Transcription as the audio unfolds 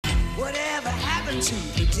Whatever happened to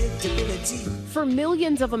predictability? For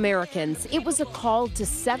millions of Americans, it was a call to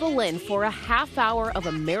settle in for a half hour of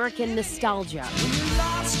American nostalgia. You're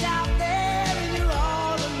lost out there and you're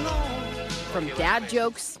all alone. From dad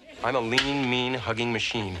jokes I'm a lean, mean, hugging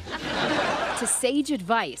machine. to sage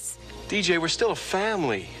advice. DJ, we're still a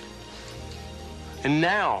family. And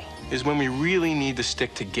now is when we really need to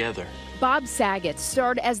stick together. Bob Saget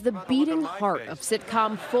starred as the beating heart of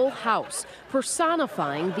sitcom Full House,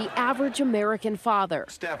 personifying the average American father.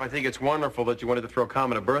 Steph, I think it's wonderful that you wanted to throw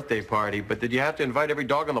Common a birthday party, but did you have to invite every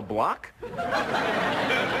dog on the block?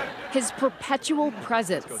 His perpetual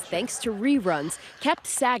presence, thanks to reruns, kept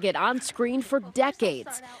Saget on screen for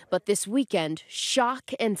decades. But this weekend,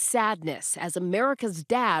 shock and sadness as America's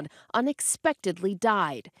dad unexpectedly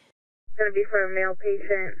died. It's going to be for a male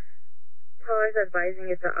patient. Callers advising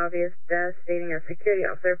it's an obvious death, stating a security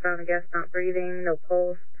officer found the guest not breathing, no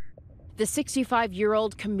pulse. The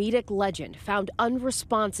 65-year-old comedic legend found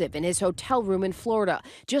unresponsive in his hotel room in Florida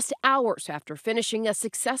just hours after finishing a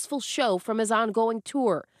successful show from his ongoing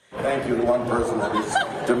tour. Thank you to one person that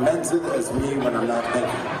is demented as me when I'm not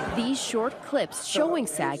thinking. These short clips showing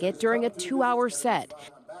Saget during a 2-hour set.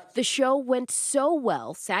 The show went so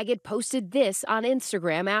well, Saget posted this on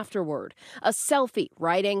Instagram afterward. A selfie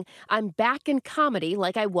writing, "I'm back in comedy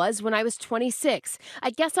like I was when I was 26. I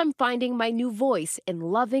guess I'm finding my new voice and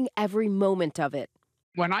loving every moment of it."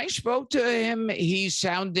 When I spoke to him, he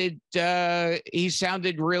sounded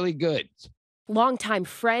really good. Longtime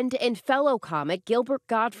friend and fellow comic Gilbert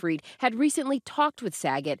Gottfried had recently talked with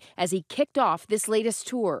Saget as he kicked off this latest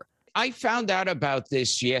tour. I found out about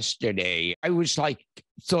this yesterday. I was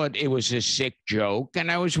thought it was a sick joke,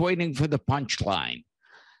 and I was waiting for the punchline.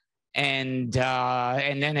 And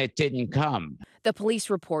then it didn't come. The police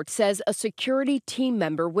report says a security team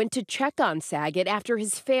member went to check on Saget after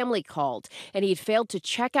his family called, and he'd failed to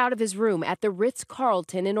check out of his room at the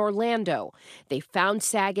Ritz-Carlton in Orlando. They found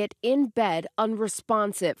Saget in bed,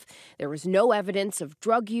 unresponsive. There was no evidence of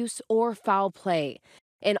drug use or foul play.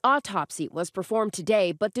 An autopsy was performed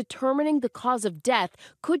today, but determining the cause of death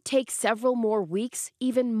could take several more weeks,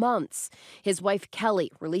 even months. His wife,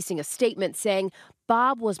 Kelly, releasing a statement saying,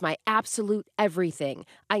 "Bob was my absolute everything.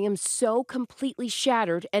 I am so completely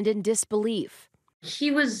shattered and in disbelief."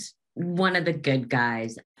 He was one of the good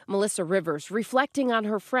guys. Melissa Rivers reflecting on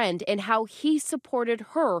her friend and how he supported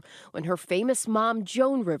her when her famous mom,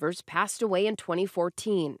 Joan Rivers, passed away in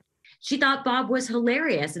 2014. She thought Bob was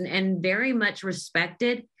hilarious and very much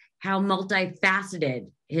respected how multifaceted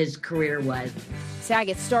his career was.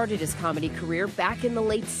 Saget started his comedy career back in the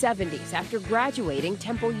late 70s after graduating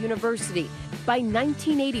Temple University. By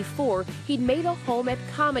 1984, he'd made a home at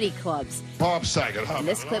comedy clubs. Bob Saget, huh? In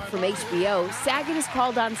this clip from HBO, Saget is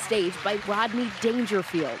called on stage by Rodney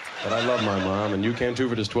Dangerfield. But I love my mom, and you can too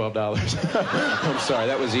for just $12. I'm sorry,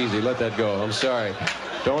 that was easy. Let that go. I'm sorry.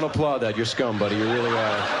 Don't applaud that. You're scum, buddy. You really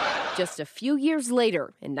are. Just a few years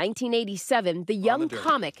later, in 1987, the young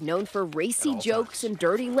comic known for racy jokes and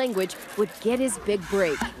dirty language would get his big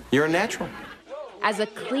break. You're a natural. As a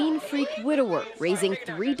clean freak widower, raising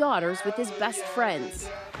 3 daughters with his best friends.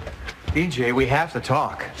 DJ, we have to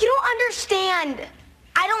talk. You don't understand.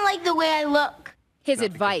 I don't like the way I look. His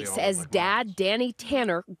advice as dad, Danny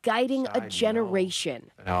Tanner, guiding a generation.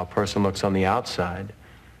 How a person looks on the outside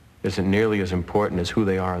isn't nearly as important as who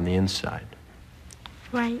they are on the inside.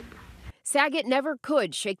 Right. Saget never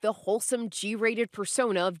could shake the wholesome G-rated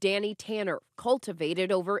persona of Danny Tanner, cultivated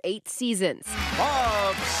over 8 seasons.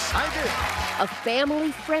 Bob Saget. A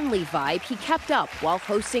family-friendly vibe he kept up while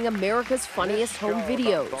hosting America's Funniest Home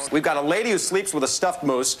Videos. We've got a lady who sleeps with a stuffed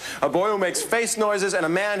moose, a boy who makes face noises, and a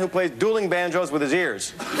man who plays dueling banjos with his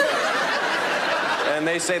ears. And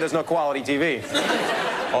they say there's no quality TV.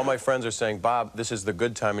 All my friends are saying, Bob, this is the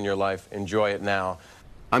good time in your life. Enjoy it now.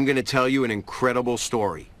 I'm going to tell you an incredible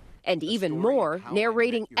story. And even more,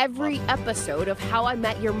 narrating every episode of How I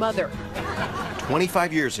Met Your Mother.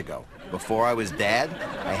 25 years ago, before I was dad,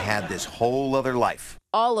 I had this whole other life.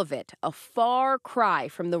 All of it a far cry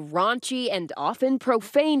from the raunchy and often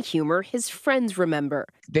profane humor his friends remember.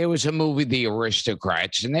 There was a movie, The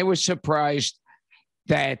Aristocrats, and they were surprised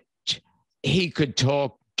that he could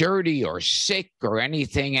talk dirty or sick or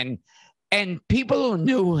anything. And people who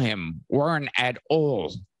knew him weren't at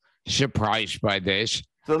all surprised by this.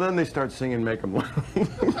 So then they start singing Make 'Em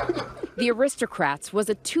Laugh. The Aristocrats was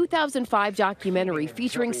a 2005 documentary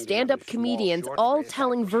featuring stand-up comedians all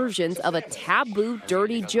telling versions of a taboo,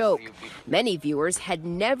 dirty joke. Many viewers had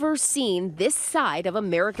never seen this side of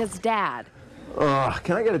America's dad.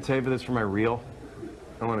 Can I get a tape of this for my reel?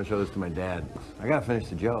 I want to show this to my dad. I got to finish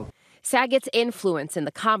the joke. Saget's influence in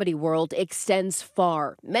the comedy world extends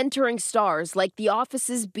far, mentoring stars like The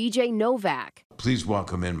Office's B.J. Novak. Please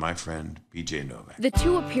welcome in my friend, B.J. Novak. The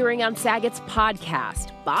two appearing on Saget's podcast,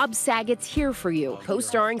 Bob Saget's Here For You,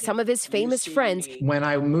 co-starring some of his famous friends. When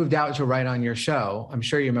I moved out to write on your show, I'm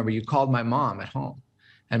sure you remember, you called my mom at home.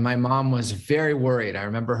 And my mom was very worried. I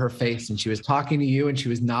remember her face, and she was talking to you, and she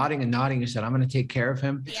was nodding and nodding. You said, I'm going to take care of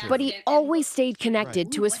him. But he always stayed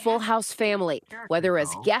connected to his Full House family, whether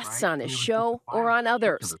as guests on his show or on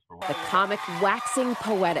others. The comic waxing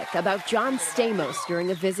poetic about John Stamos during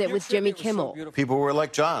a visit with Jimmy Kimmel. People were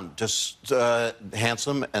like John, just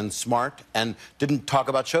handsome and smart, and didn't talk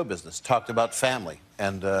about show business, talked about family.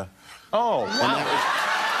 And, and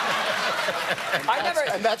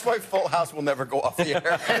that's why Full House will never go off the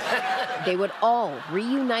air. They would all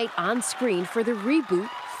reunite on screen for the reboot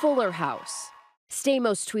Fuller House.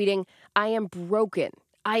 Stamos tweeting, I am broken.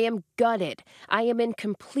 I am gutted. I am in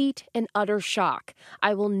complete and utter shock.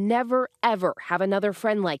 I will never, ever have another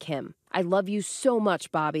friend like him. I love you so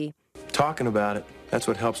much, Bobby. Talking about it, that's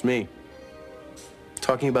what helps me.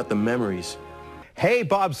 Talking about the memories. Hey,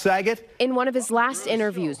 Bob Saget. In one of his last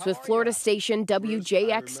interviews with Florida station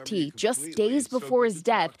WJXT, just days before his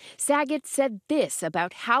death, Saget said this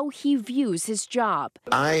about how he views his job.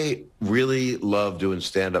 I really love doing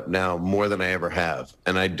stand-up now more than I ever have.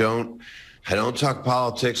 And I don't talk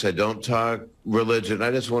politics. I don't talk religion.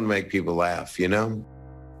 I just want to make people laugh, you know?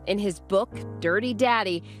 In his book, Dirty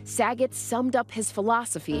Daddy, Saget summed up his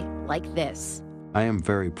philosophy like this. I am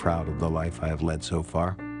very proud of the life I have led so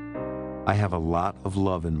far. I have a lot of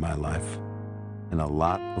love in my life and a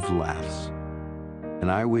lot of laughs.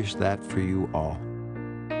 And I wish that for you all.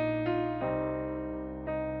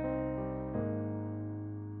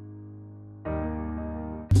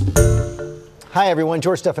 Hi everyone,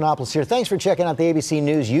 George Stephanopoulos here. Thanks for checking out the ABC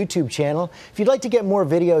News YouTube channel. If you'd like to get more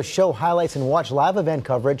videos, show highlights, and watch live event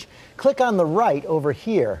coverage, click on the right over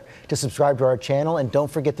here to subscribe to our channel, and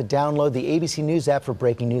don't forget to download the ABC News app for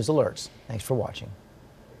breaking news alerts. Thanks for watching.